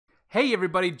Hey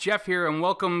everybody, Jeff here, and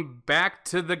welcome back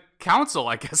to the council,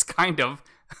 I guess, kind of.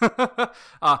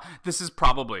 This is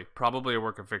probably a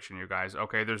work of fiction, you guys.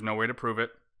 Okay, there's no way to prove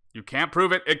it. You can't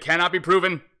prove it. It cannot be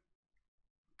proven.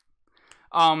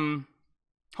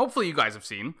 Hopefully you guys have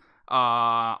seen.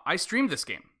 I streamed this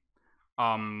game.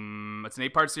 It's an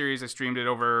 8-part series. I streamed it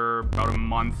over about a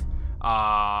month.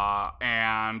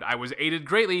 And I was aided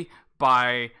greatly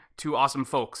by two awesome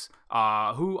folks,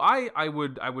 who I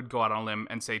would go out on a limb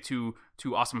and say two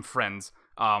awesome friends,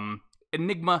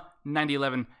 Enigma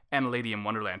 9011 and Lady in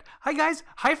Wonderland. Hi guys,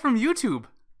 hi from YouTube.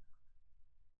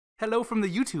 Hello from the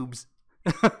YouTubes.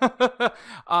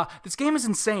 This game is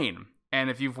insane, and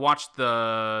if you've watched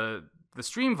the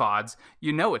stream VODs,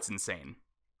 you know it's insane.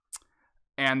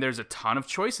 And there's a ton of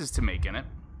choices to make in it,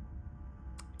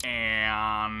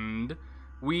 and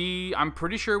I'm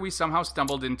pretty sure we somehow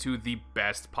stumbled into the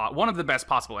one of the best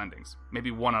possible endings. Maybe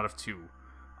 1 out of 2.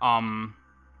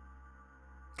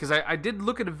 Because I did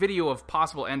look at a video of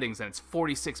possible endings, and it's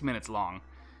 46 minutes long.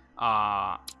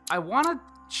 I want to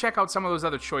check out some of those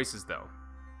other choices, though.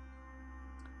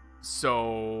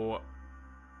 So,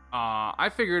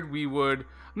 I figured we would...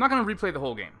 I'm not going to replay the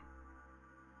whole game.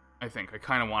 I think. I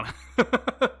kind of want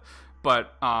to.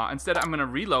 But, instead, I'm going to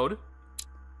reload.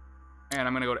 And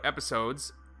I'm going to go to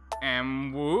episodes.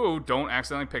 And, whoa, don't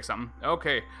accidentally pick something.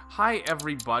 Okay. Hi,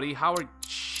 everybody. How are...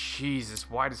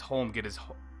 Jesus, why does Holm get his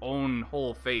own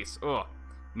whole face? Ugh.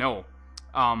 No.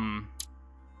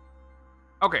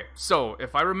 Okay, so,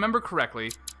 if I remember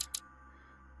correctly,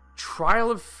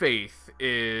 Trial of Faith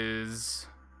is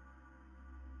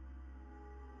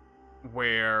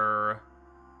where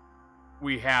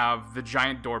we have the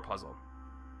giant door puzzle.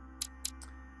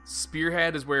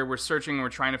 Spearhead is where we're searching and we're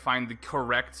trying to find the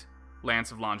correct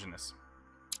Lance of Longinus.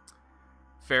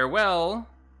 Farewell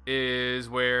is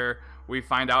where we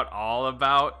find out all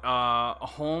about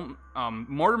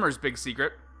Mortimer's big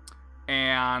secret.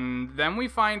 And then we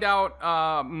find out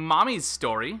Mommy's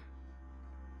story.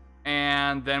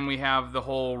 And then we have the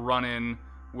whole run-in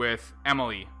with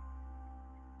Emily.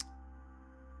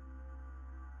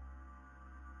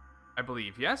 I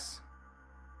believe, yes?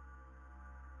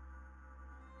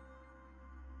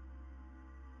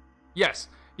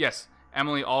 Yes,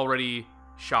 Emily already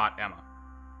shot Emma.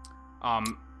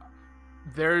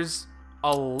 There's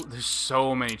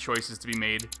so many choices to be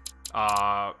made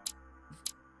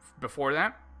before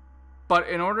that. But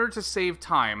in order to save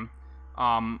time,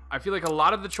 I feel like a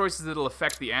lot of the choices that'll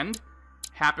affect the end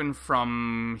happen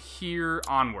from here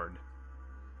onward.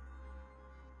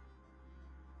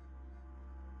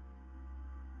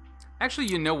 Actually,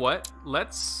 you know what?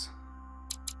 Let's...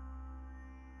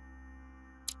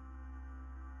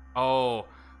 Oh,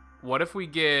 what if we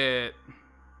get...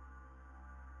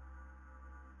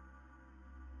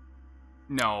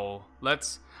 No,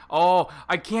 let's... Oh,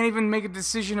 I can't even make a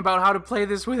decision about how to play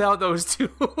this without those two.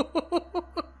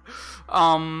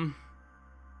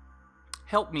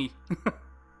 Help me.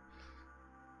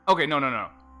 Okay, no.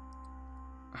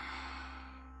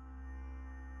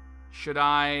 Should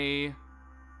I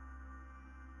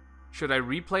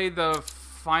replay the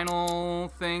final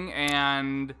thing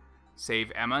and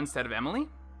save Emma instead of Emily?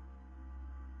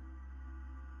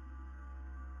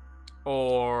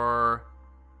 Or...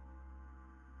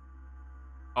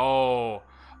 Oh,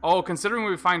 considering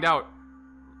what we find out,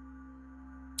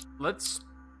 let's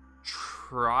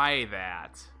try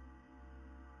that.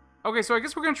 Okay, so I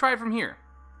guess we're gonna try it from here.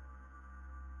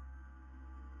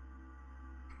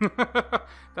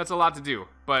 That's a lot to do,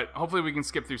 but hopefully we can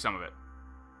skip through some of it.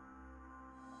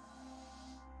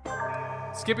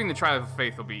 Skipping the Trial of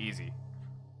Faith will be easy.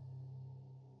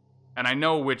 And I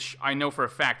know for a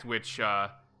fact which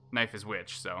knife is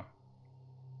which, so.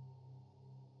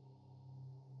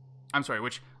 I'm sorry,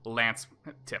 which lance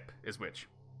tip is which.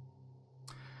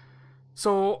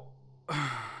 So,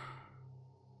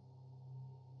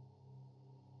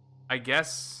 I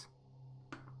guess...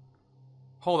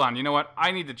 Hold on, you know what?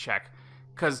 I need to check.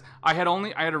 Because I had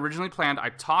originally planned, I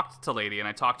talked to Lady and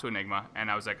I talked to Enigma, and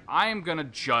I was like, I am gonna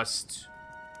just...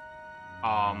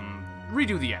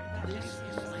 redo the end.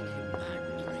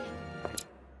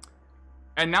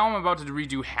 And now I'm about to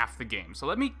redo half the game. So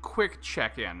let me quick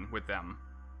check in with them.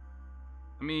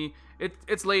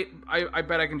 It's late. I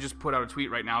bet I can just put out a tweet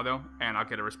right now, though, and I'll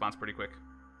get a response pretty quick.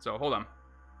 So, hold on.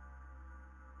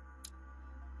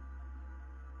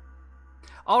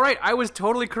 Alright, I was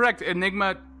totally correct.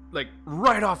 Enigma, like,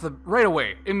 right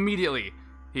away, immediately,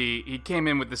 he came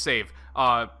in with the save.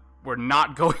 We're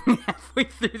not going halfway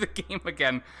through the game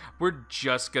again. We're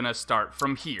just gonna start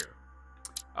from here.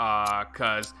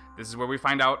 Because this is where we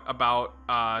find out about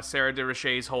Sarah de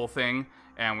Richet's whole thing,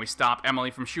 and we stop Emily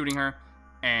from shooting her,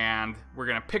 and we're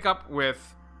gonna pick up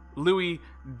with Louis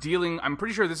dealing. I'm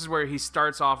pretty sure this is where he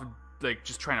starts off like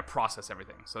just trying to process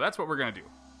everything. So that's what we're gonna do.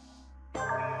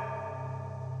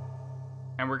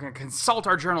 And we're gonna consult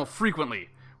our journal frequently.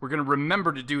 We're gonna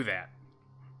remember to do that.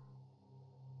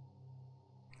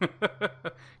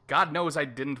 God knows I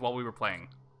didn't while we were playing.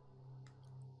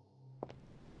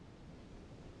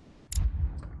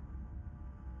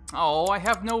 Oh, I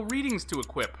have no readings to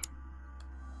equip.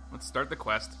 Let's start the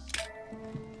quest.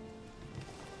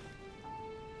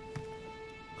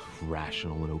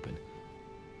 Rational and open.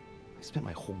 I spent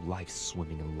my whole life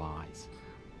swimming in lies.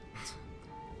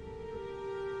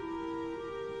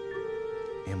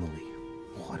 Emily,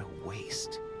 what a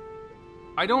waste.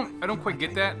 I don't quite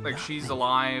get that. Like, she's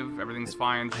alive, everything's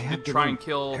fine. She did try and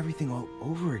kill everything all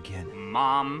over again.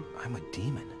 Mom. I'm a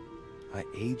demon. I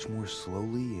age more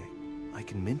slowly. I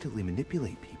can mentally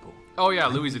manipulate people. Oh yeah,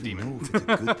 Louis is a I don't even demon. know if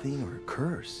it's a good thing or a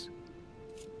curse.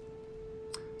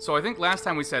 So I think last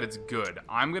time we said it's good.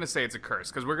 I'm gonna say it's a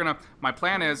curse because my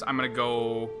plan is I'm gonna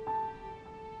go.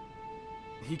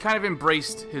 He kind of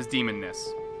embraced his demonness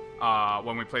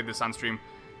when we played this on stream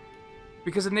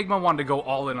because Enigma wanted to go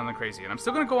all in on the crazy, and I'm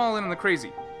still gonna go all in on the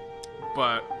crazy,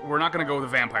 but we're not gonna go the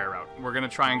vampire route. We're gonna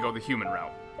try and go the human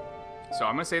route. So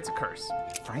I'm gonna say it's a curse.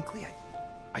 Frankly,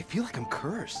 I feel like I'm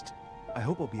cursed. I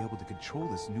hope I'll be able to control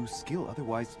this new skill,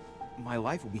 otherwise my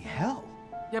life will be hell.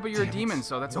 Yeah, but you're Damn a demon, it.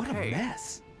 so that's what okay. What a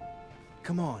mess.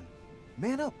 Come on.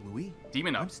 Man up, Louis.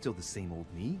 Demon up. I'm still the same old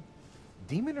me.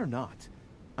 Demon or not,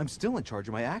 I'm still in charge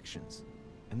of my actions.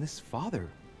 And this father,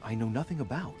 I know nothing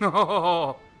about.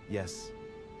 Oh, Yes.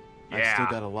 yeah, I've still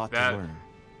got a lot to learn.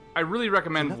 I really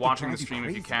recommend Enough to watching drive the you stream if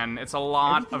you crazy. can. It's a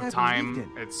lot Everything of I've time.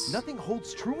 believed in, It's nothing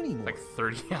holds true anymore. like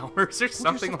 30 hours or Pull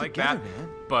something yourself like together, that. man.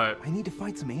 But I need to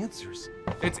find some answers.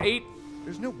 it's 8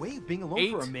 There's no way of being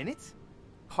alone for a 8 minute.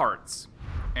 parts,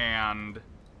 and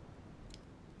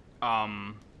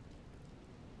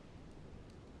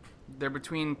they're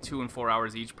between 2 and 4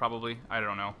 hours each, probably. I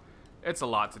don't know. It's a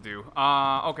lot to do.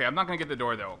 Okay, I'm not gonna get the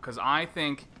door though, because I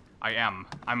think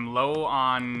I'm low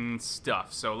on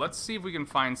stuff. So let's see if we can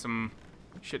find some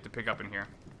shit to pick up in here.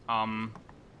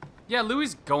 Yeah,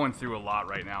 Louis going through a lot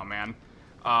right now, man.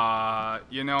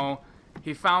 You know,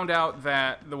 he found out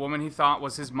that the woman he thought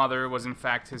was his mother was in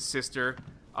fact his sister.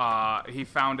 He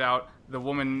found out the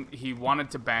woman he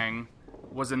wanted to bang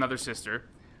was another sister.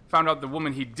 Found out the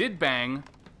woman he did bang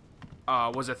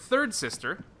was a third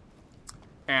sister.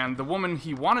 And the woman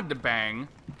he wanted to bang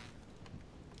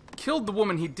killed the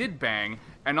woman he did bang,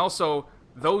 and also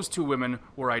those two women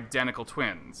were identical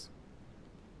twins.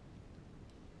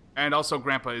 And also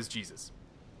Grandpa is Jesus.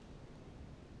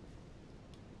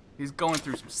 He's going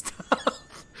through some stuff.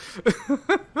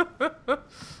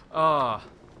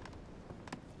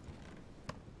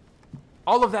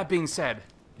 All of that being said,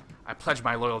 I pledge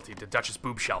my loyalty to Duchess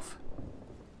Boobshelf.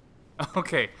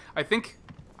 Okay,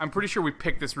 I'm pretty sure we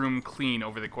picked this room clean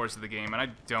over the course of the game, and I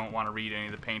don't want to read any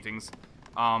of the paintings.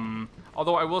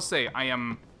 Although I will say, I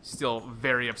am still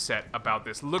very upset about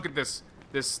this. Look at this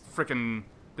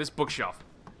bookshelf.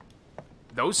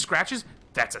 Those scratches,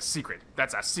 that's a secret.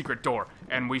 That's a secret door,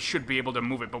 and we should be able to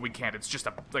move it, but we can't. It's just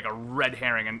like a red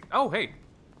herring, and, oh, hey.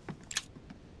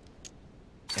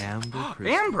 Amber.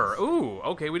 Amber! Ooh,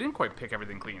 okay, we didn't quite pick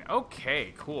everything clean.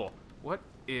 Okay, cool. What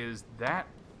is that?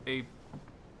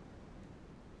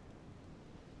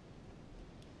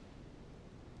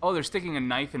 Oh, they're sticking a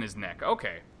knife in his neck.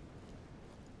 Okay.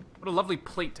 What a lovely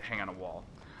plate to hang on a wall.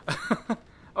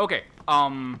 Okay,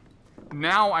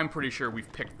 now I'm pretty sure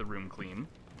we've picked the room clean.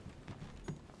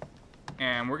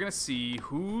 And we're gonna see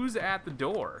who's at the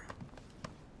door.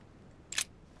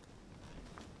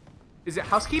 Is it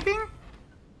housekeeping?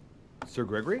 Sir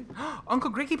Gregory? Uncle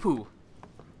Greggy Poo.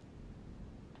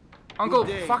 Uncle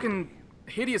fucking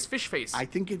hideous fish face. I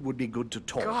think it would be good to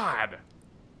talk. God.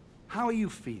 How are you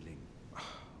feeling?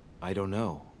 I don't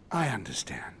know. I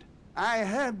understand. I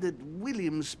heard that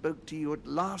William spoke to you at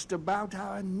last about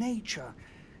our nature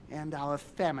and our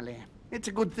family. It's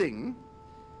a good thing,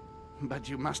 but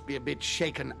you must be a bit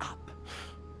shaken up.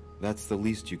 That's the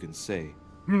least you can say.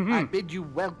 I bid you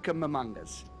welcome among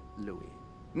us, Louis.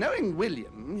 Knowing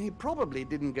William, he probably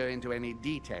didn't go into any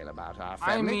detail about our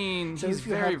family. I mean, so he's if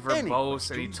you very have any verbose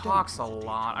and he questions, talks a don't hesitate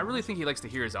lot. to I really ask. think he likes to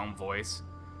hear his own voice.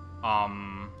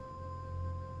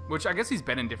 Which I guess he's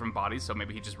been in different bodies, so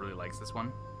maybe he just really likes this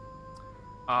one.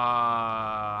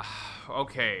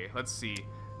 Okay, let's see.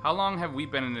 How long have we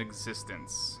been in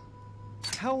existence?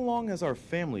 How long has our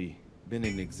family been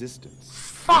in existence?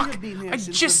 Fuck! have been here I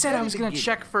since just the said I very was gonna beginning.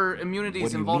 check for immunities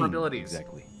What do and you mean, vulnerabilities.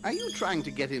 exactly? Are you trying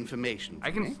to get information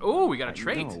I from can. me? Oh, we got a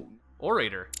trait. No.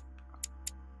 Orator.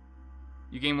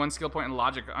 You gain 1 skill point in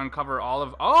logic. Uncover all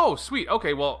of... Oh, sweet.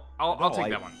 Okay, well, I'll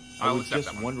take that one. I I'll was accept just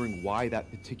that one. wondering why that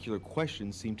particular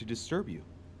question seemed to disturb you.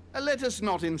 Let us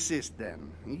not insist,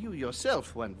 then. You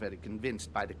yourself weren't very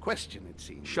convinced by the question, it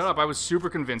seems. Shut up. I was super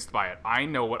convinced by it. I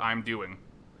know what I'm doing.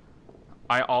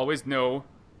 I always know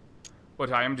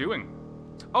what I am doing.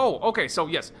 Oh, okay. So,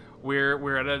 yes,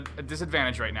 we're at a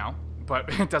disadvantage right now.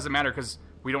 But it doesn't matter because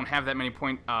we don't have that many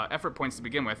effort points to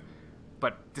begin with.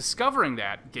 But discovering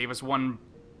that gave us 1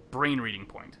 brain reading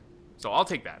point. So I'll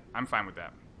take that. I'm fine with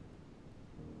that.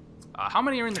 How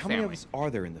many are in the family? How many of us are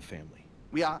there in the family?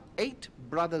 We are 8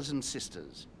 brothers and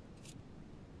sisters.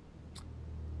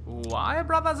 Why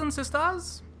brothers and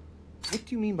sisters? What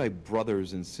do you mean by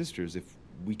brothers and sisters if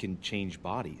we can change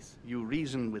bodies? You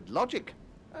reason with logic.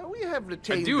 We have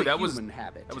retained the human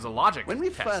habit. That was a logic When we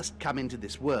test. first come into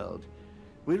this world,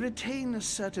 we retain a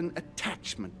certain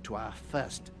attachment to our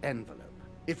first envelope.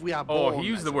 If we are born Oh, he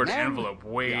used as the a word man, envelope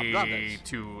we are way brothers.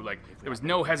 too, like, If we there was are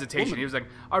no hesitation. woman, He was like,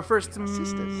 our first, we are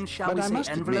sisters. shall But we I say must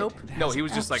envelope? admit, it No, has he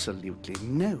was just like, absolutely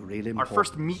no real our importance.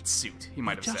 first meat suit, he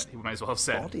might have Just said. He might as well have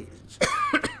said. Bodies.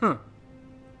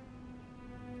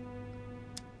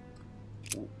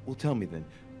 Well, tell me then.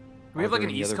 We have are like there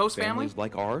an any East other Coast family? families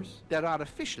like ours? There are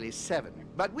officially 7,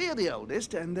 but we're the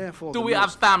oldest and therefore Do the we have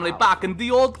most family powerful. back in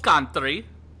the old country?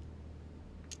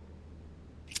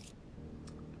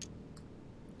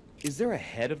 Is there a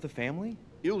head of the family?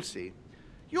 You'll see.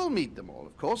 You'll meet them all,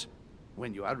 of course,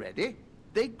 when you are ready.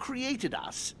 They created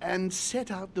us and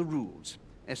set out the rules,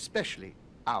 especially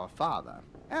our father.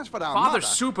 As for our Father mother,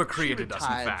 super she created us, in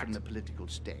retired fact. from the political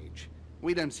stage.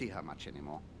 We don't see her much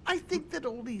anymore. I think that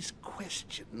all these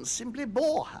questions simply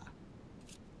bore her.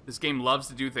 This game loves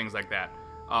to do things like that.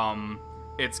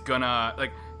 It's gonna,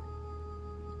 like,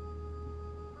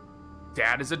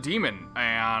 Dad is a demon,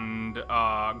 and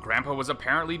Grandpa was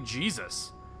apparently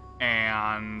Jesus,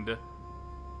 and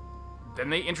then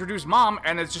they introduce Mom,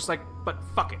 and it's just like, but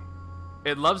fuck it.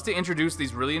 It loves to introduce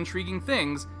these really intriguing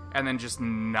things, and then just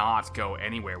not go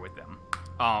anywhere with them.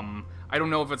 I don't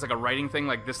know if it's like a writing thing,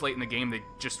 like this late in the game, they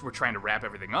just were trying to wrap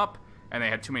everything up, and they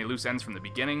had too many loose ends from the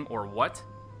beginning, or what.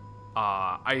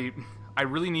 I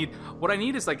really need, what I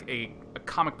need is like a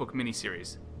comic book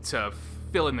miniseries to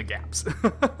fill in the gaps.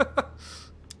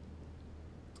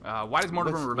 Why does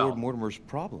Mortimer What's rebel? Lord Mortimer's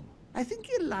problem? I think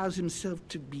he allows himself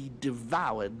to be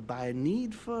devoured by a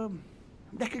need for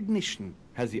recognition.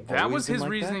 Has he That always was been his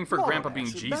like reasoning that? for More or Grandpa being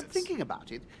less, Jesus. But thinking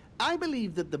about it, I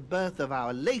believe that the birth of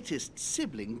our latest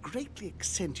sibling greatly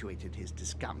accentuated his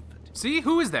discomfort. See,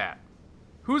 who is that?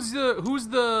 Who's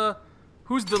the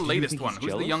latest think one? he's Who's the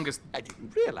jealous? youngest? I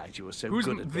didn't realize you were so Who's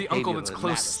good at the uncle that's behavioral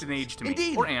closest in analysis. age to me?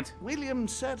 Indeed, Or aunt? William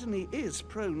certainly is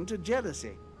prone to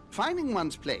jealousy. Finding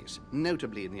one's place,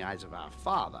 notably in the eyes of our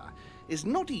father, is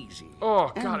not easy. Oh,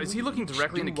 and God, is he we looking each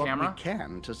directly do into what camera? We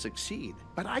can to succeed,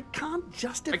 but I can't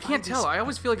justify. I can't tell. this I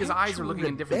always feel like his eyes are perpetual looking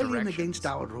in different rebellion directions. against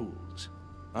our rules.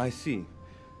 I see.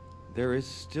 There is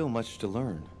still much to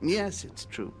learn. Yes, it's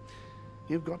true.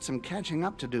 You've got some catching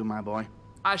up to do, my boy.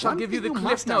 I shall One give you thing the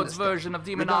Cliff must Notes understand version of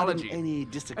regarding Demonology. any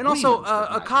And also disagreements that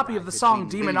a might copy of arise the song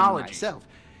between William and Demonology. myself,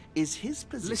 is his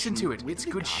position Listen to it. with It's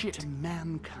good regard shit. to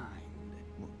mankind.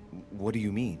 What do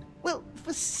you mean? Well,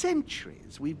 for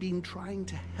centuries we've been trying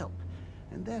to help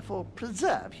and therefore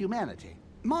preserve humanity.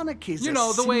 Monarchies You are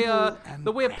know, the way simple and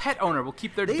a pet practical. owner will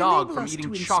keep their They dog enable from us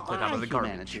eating to chocolate out inspire of the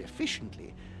humanity garbage.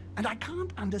 efficiently, and I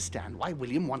can't understand why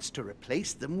William wants to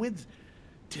replace them with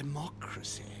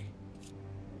democracy.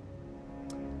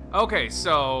 Okay,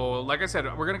 so like I said,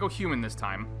 we're gonna go human this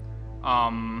time.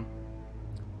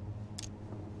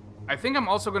 I think I'm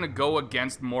also gonna go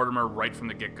against Mortimer right from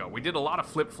the get-go. We did a lot of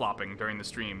flip-flopping during the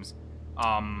streams.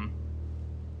 But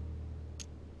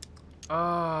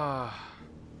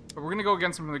we're gonna go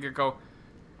against him from the get-go.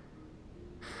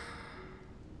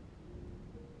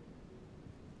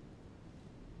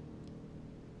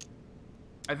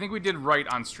 I think we did right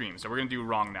on stream, so we're gonna do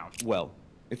wrong now. Well,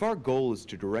 if our goal is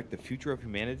to direct the future of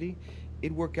humanity,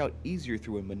 it'd work out easier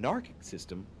through a monarchic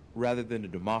system rather than a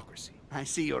democracy. I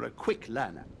see you're a quick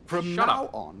learner. From Shut now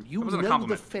up. on, you That wasn't a know the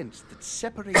compliment. fence that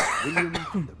separates William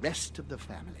from the rest of the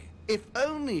family. If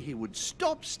only he would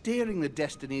stop steering the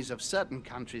destinies of certain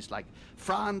countries like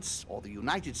France or the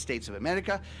United States of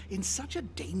America in such a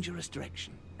dangerous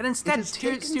direction. And instead It has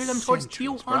taken steer them towards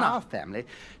centuries for Tijuana. our family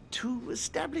to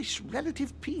establish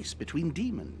relative peace between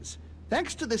demons.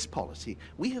 Thanks to this policy,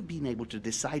 we have been able to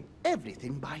decide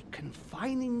everything by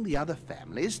confining the other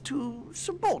families to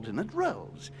subordinate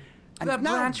roles. And They're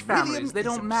now branch families. William They is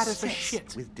don't matter for obsessed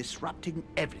shit. with disrupting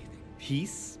everything.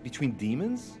 Peace between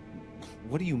demons?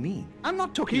 What do you mean? I'm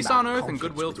not talking Peace about on earth and conflicts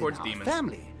goodwill within towards our demons.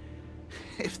 family.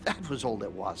 If that was all there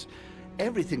was,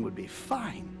 everything would be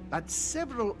fine. But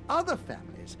several other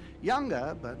families,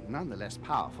 younger but nonetheless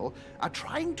powerful, are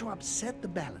trying to upset the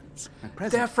balance. At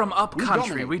present, They're from up we country.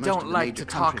 dominate We most don't of the like major to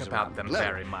talk countries about around them the globe.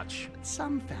 very much. But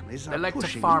some families They are like to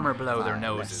pushing farmer blow their far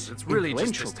noses. less It's really just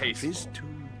influential countries distasteful.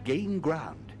 to gain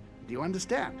ground. Do you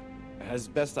understand? As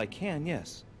best I can,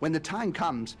 yes. When the time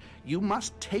comes, you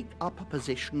must take up a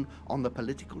position on the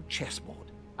political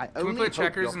chessboard. I Can we only play hope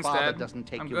checkers your father instead? doesn't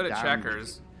take I'm you good at down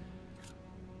checkers.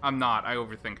 I'm not. I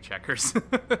overthink checkers.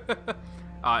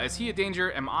 Is he a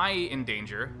danger? Am I in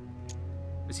danger?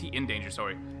 Is he in danger?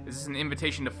 Sorry. Is this an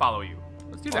invitation to follow you?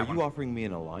 Let's do Are that one. you offering me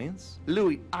an alliance?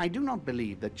 Louis, I do not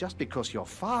believe that just because your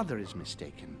father is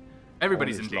mistaken,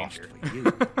 Everybody's all in is lost danger. for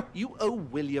you. You owe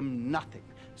William nothing,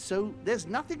 so there's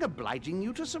nothing obliging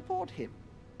you to support him.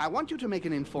 I want you to make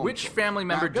an informed Which choice. family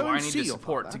member Now, do go I and need see to your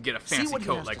support father, to get a see fancy what he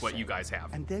coat has like to what say, you guys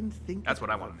have? and then think That's it what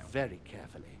I over wanna know. very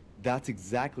carefully. That's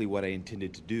exactly what I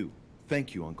intended to do.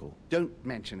 Thank you, Uncle. Don't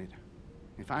mention it.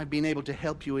 If I've been able to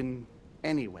help you in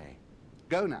any way,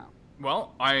 go now.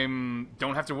 Well,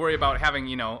 don't have to worry about having,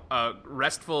 you know, a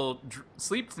restful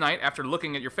sleep tonight after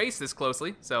looking at your face this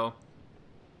closely. So,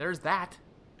 there's that.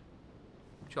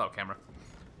 Chill out, camera.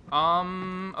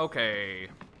 Okay.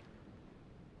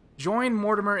 Join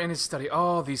Mortimer in his study.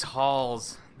 Oh, these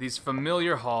halls. These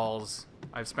familiar halls.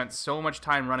 I've spent so much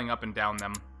time running up and down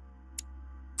them.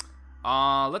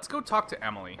 Let's go talk to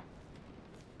Emily.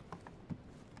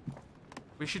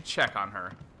 We should check on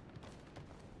her.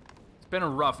 It's been a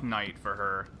rough night for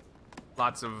her.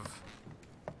 Lots of...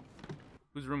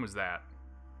 Whose room was that?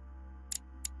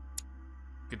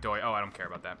 Godoy. Oh, I don't care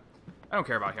about that. I don't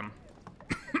care about him.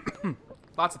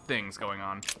 Lots of things going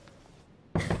on.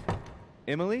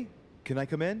 Emily, can I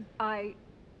come in?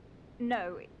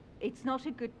 No, it's not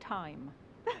a good time.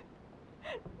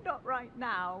 Not right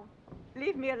now.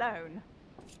 Leave me alone.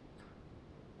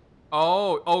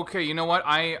 Oh, okay, you know what?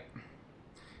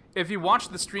 If you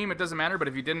watched the stream, it doesn't matter, but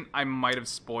if you didn't, I might have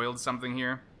spoiled something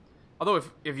here. Although,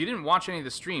 if you didn't watch any of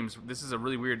the streams, this is a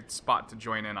really weird spot to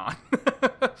join in on.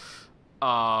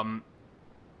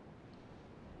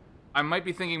 I might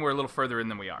be thinking we're a little further in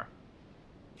than we are.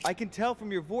 I can tell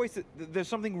from your voice that there's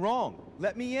something wrong.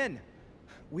 Let me in.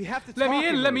 We have to talk. Let me in,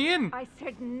 Emily. let me in! I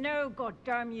said no,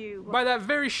 goddamn you. By that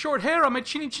very short hair on my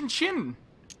chinny chin chin!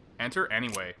 Enter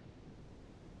anyway.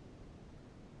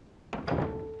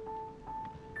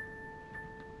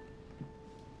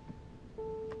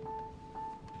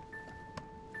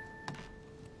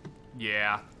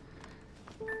 Yeah.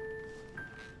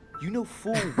 You know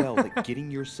full well that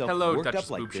getting yourself Hello, worked Duchess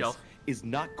up like this Bookshelf. is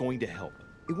not going to help.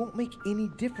 It won't make any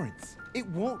difference. It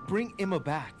won't bring Emma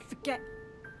back. Forget.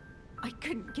 I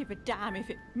couldn't give a damn if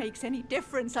it makes any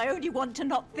difference. I only want to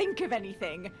not think of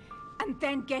anything. And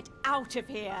then get out of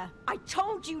here. I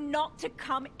told you not to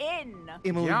come in.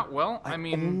 Emily, Yeah, well, I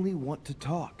mean- only want to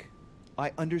talk.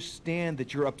 I understand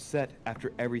that you're upset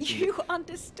after everything. You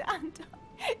understand.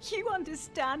 You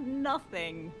understand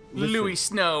nothing. Listen. Louis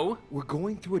Snow. We're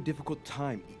going through a difficult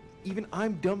time. Even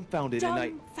I'm dumbfounded and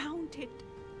Dumbfounded.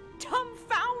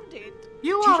 Dumbfounded.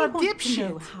 You Do are a you want to dipshit.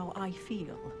 know how I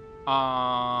feel?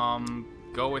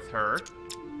 Go with her.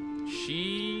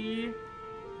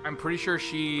 I'm pretty sure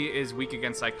she is weak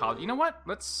against psychology. You know what?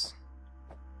 Let's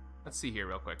see here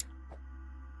real quick.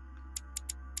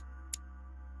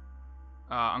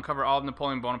 Uncover all of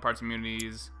Napoleon Bonaparte's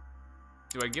immunities.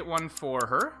 Do I get one for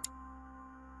her?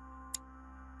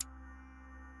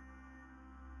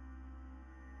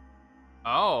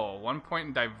 Oh, 1 point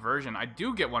in diversion. I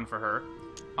do get one for her.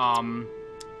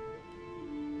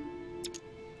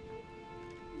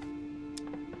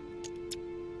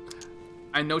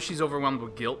 I know she's overwhelmed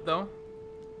with guilt, though.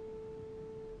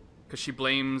 Because she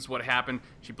blames what happened.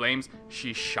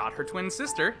 She shot her twin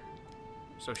sister.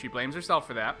 So she blames herself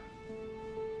for that.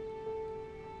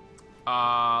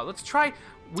 Let's try...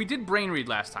 We did brain read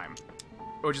last time.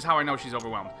 Which is how I know she's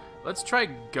overwhelmed. Let's try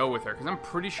go with her, because I'm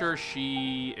pretty sure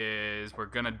she is... We're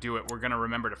gonna do it. We're gonna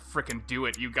remember to frickin' do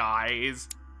it, you guys.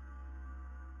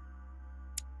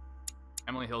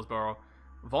 Emily Hillsborough.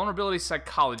 Vulnerability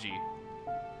psychology.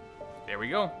 There we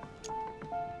go.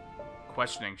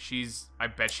 Questioning. I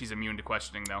bet she's immune to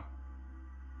questioning, though.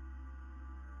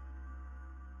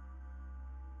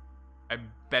 I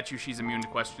bet you she's immune to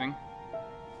questioning.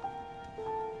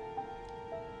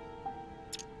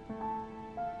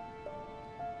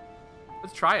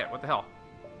 Let's try it. What the hell?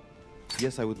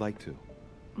 yes, I would like to.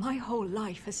 My whole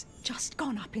life has just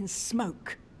gone up in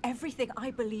smoke. Everything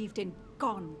I believed in,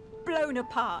 gone, blown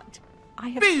apart. I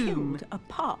have Boom! killed a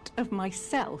part of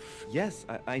myself. Yes,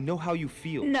 I know how you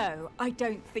feel. No, I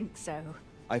don't think so.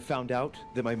 I found out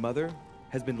that my mother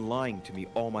has been lying to me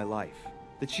all my life.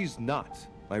 That she's not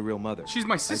my real mother. She's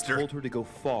my sister. I told her to go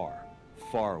far,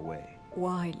 far away.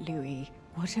 Why, Louis?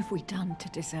 What have we done to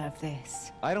deserve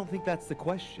this? I don't think that's the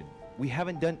question. We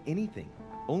haven't done anything.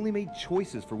 Only made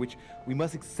choices for which we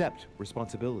must accept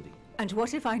responsibility. And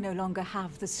what if I no longer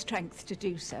have the strength to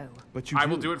do so? But you I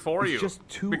will do it for It's you, just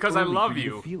too because I early love for you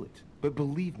you. to feel it. But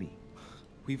believe me,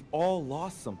 we've all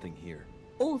lost something here.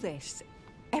 All this,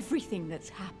 everything that's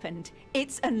happened,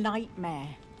 it's a nightmare.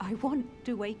 I want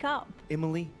to wake up.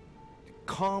 Emily,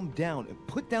 calm down and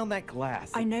put down that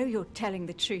glass. I know you're telling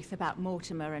the truth about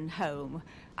Mortimer and Home.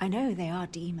 I know they are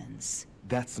demons.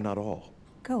 That's not all.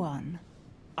 Go on.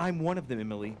 I'm one of them,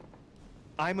 Emily.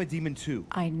 I'm a demon too.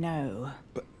 I know.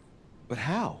 But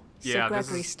how? Yeah, Sir this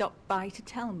Gregory is- stopped by to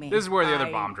tell me. This is where the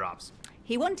other bomb drops.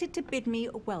 He wanted to bid me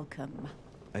welcome.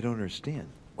 I don't understand.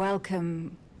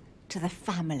 Welcome to the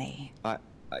family.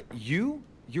 You?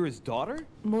 You're his daughter?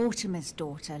 Mortimer's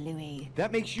daughter, Louis.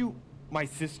 That makes you my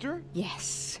sister?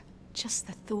 Yes. Just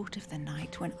the thought of the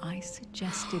night when I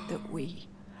suggested that we...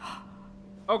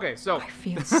 Okay, so I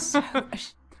feel so...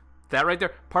 that right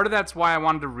there, part of that's why I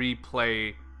wanted to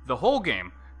replay the whole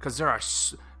game, because there are,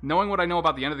 knowing what I know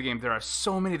about the end of the game, there are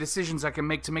so many decisions I can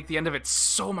make to make the end of it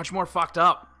so much more fucked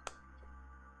up.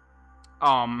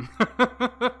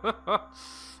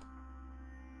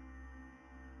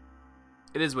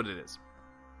 It is what it is.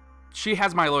 She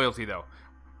has my loyalty, though.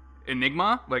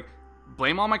 Enigma, like,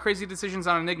 blame all my crazy decisions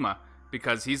on Enigma,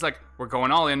 because he's like, we're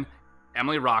going all in.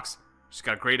 Emily rocks. She's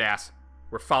got a great ass.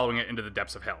 We're following it into the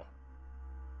depths of hell.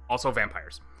 Also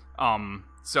vampires.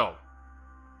 So.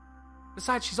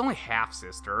 Besides, she's only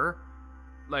half-sister.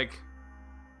 Like,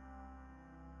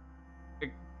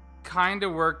 it kind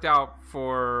of worked out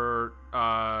for,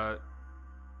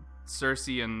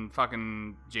 Cersei and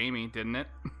fucking Jamie, didn't it?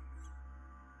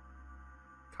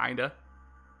 Kinda.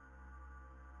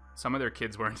 Some of their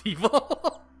kids weren't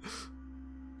evil.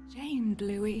 Shamed,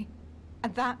 Louis.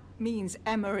 And that means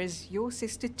Emma is your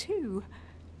sister too.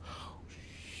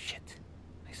 Shit.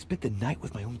 I spent the night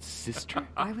with my own sister?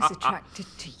 I was attracted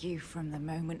to you from the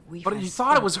moment we But first you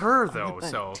thought it was spoke her, on the though,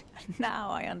 so... boat.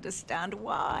 Now I understand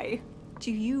why.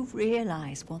 Do you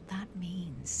realize what that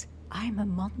means? I'm a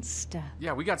monster.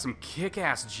 Yeah, we got some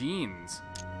kick-ass genes.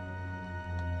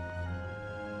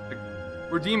 Like,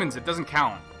 we're demons, it doesn't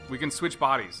count. We can switch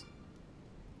bodies.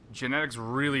 Genetics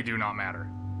really do not matter.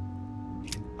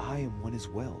 And I am one as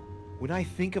well. When I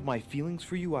think of my feelings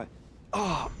for you, I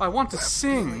want to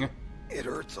sing. it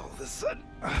hurts all of a sudden.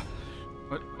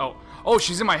 What? Oh,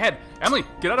 she's in my head. Emily,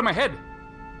 get out of my head.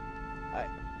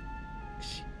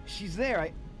 She's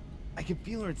there. I can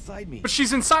feel her inside me. But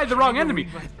she's inside the wrong end of me.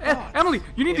 Emily,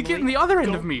 you need to get in the other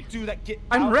end of me. Do that. Get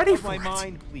I'm out ready of for my it.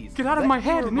 mind, please. Get out of Let my me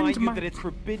head and remind into you my... that it's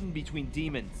forbidden between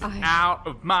demons. Out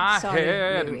of my Sorry,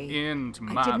 head Louis. and into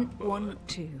my... I didn't want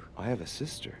to. I have a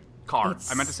sister. Car.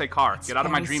 I meant to say car. It's Get out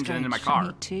of my very dreams and into my strange for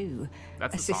car. Me too.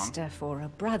 That's a the song. sister for a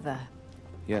brother.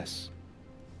 Yes.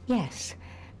 Yes.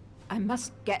 I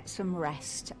must get some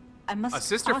rest. I must A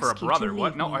sister for a ask you to brother? leave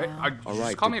What? No, me now. All just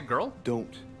right. call me a girl?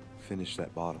 Don't finish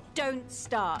that bottle. Don't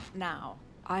start now.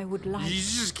 I would like You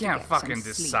just to can't get some fucking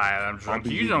sleep. decide I'm drunk.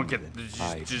 be You don't leaving get... then.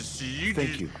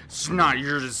 Thank you. It's not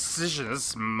your decision.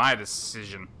 It's my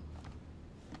decision.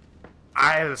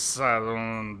 I decide when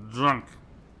I'm drunk.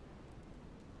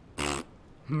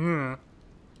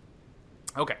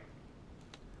 Okay.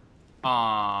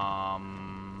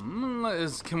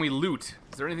 Can we loot?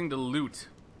 Is there anything to loot?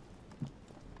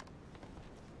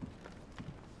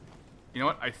 You know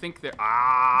what? I think there...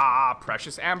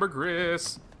 precious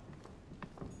ambergris.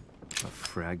 A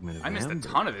fragment of I missed a amber.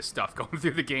 ton of this stuff going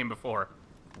through the game before.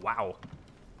 Wow.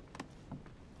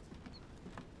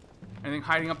 Anything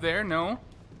hiding up there? No.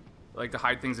 I like to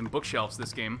hide things in bookshelves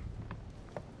this game.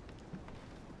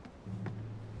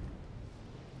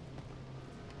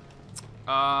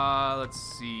 Let's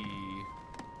see.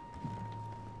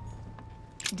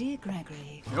 Dear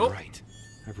Gregory, Nope. All right.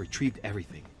 I've retrieved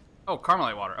everything. Oh,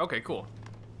 Carmelite water. Okay, cool.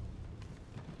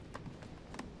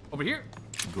 Over here.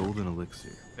 Golden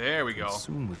elixir. There we go.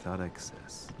 Consume without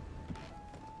excess.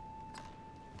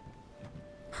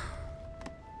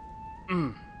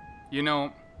 You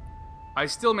know, I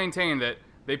still maintain that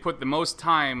they put the most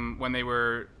time when they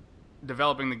were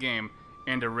developing the game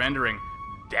into rendering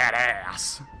that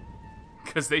ass.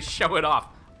 Because they show it off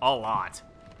a lot.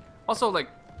 Also, like,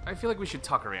 I feel like we should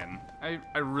tuck her in.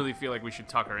 I really feel like we should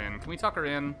tuck her in. Can we tuck her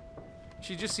in?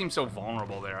 She just seems so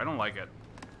vulnerable there. I don't like it.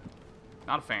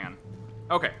 Not a fan.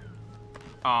 Okay.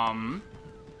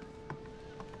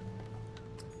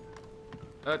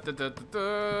 I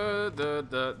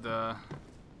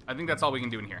think that's all we can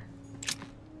do in here.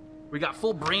 We got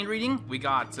full brain reading. We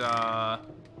got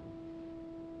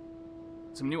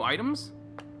some new items.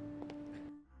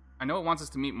 I know it wants us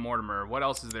to meet Mortimer. What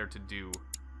else is there to do?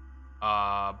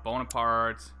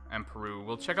 Bonaparte and Peru.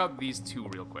 We'll check out these two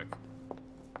real quick.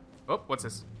 Oh, what's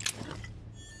this?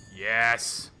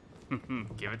 Yes!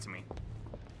 Give it to me.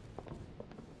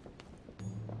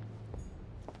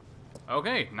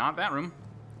 Okay, not that room.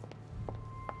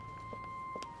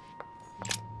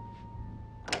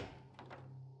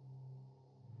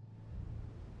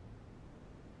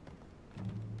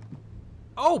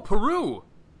 Oh, Peru!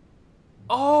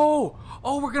 Oh,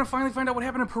 we're gonna finally find out what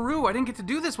happened in Peru. I didn't get to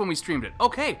do this when we streamed it.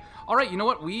 Okay, all right. You know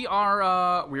what?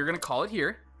 We're gonna call it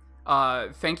here.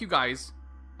 Thank you guys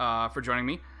for joining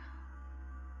me.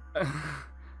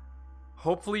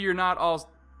 Hopefully you're not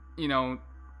all,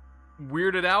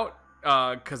 weirded out,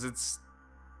 because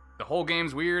the whole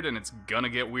game's weird and it's gonna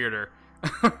get weirder.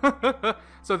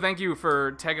 So thank you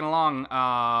for tagging along.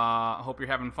 Hope you're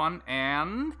having fun,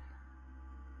 and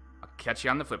I'll catch you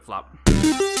on the flip-flop.